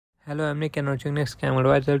Hello, I'm Nick and watching next scam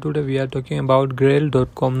advisor. Today we are talking about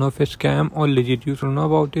Grailed.com. Know if it's scam or legit. You should know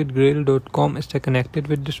about it. Grailed.com is connected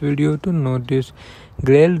with this video to know this.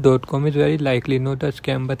 Grailed.com is very likely not a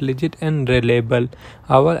scam but legit and reliable.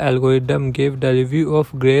 Our algorithm gave the review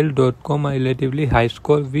of Grailed.com a relatively high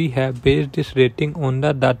score. We have based this rating on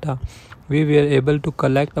the data we were able to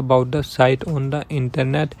collect about the site on the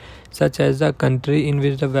internet, such as the country in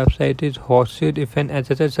which the website is hosted, if an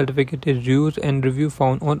SSL certificate is used, and review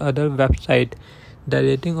found on other websites. The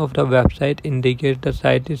rating of the website indicates the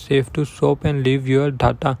site is safe to shop and leave your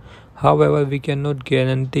data. However, we cannot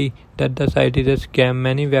guarantee that the site is a scam.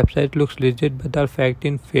 Many websites look legit but are fact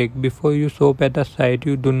in fake. Before you shop at a site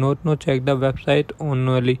you do not know, check the website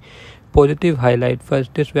annually. Positive highlight.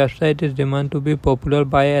 First, this website is deemed to be popular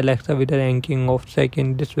by Alexa with a ranking of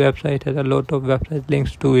second. This website has a lot of website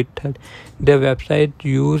links to it. Third, the website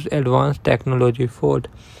use advanced technology. Fourth,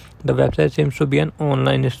 the website seems to be an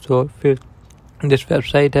online store. Fifth, this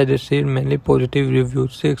website has received many positive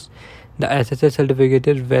reviews. Sixth, the SSL certificate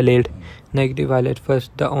is valid. Negative highlight.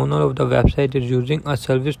 First, the owner of the website is using a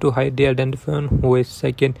service to hide the identifier who is.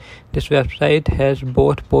 Second, this website has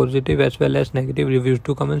both positive as well as negative reviews.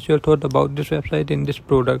 To comment your thought about this website in this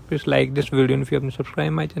product, please like this video, and if you haven't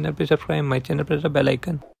subscribed my channel, please subscribe my channel, press the bell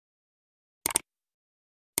icon.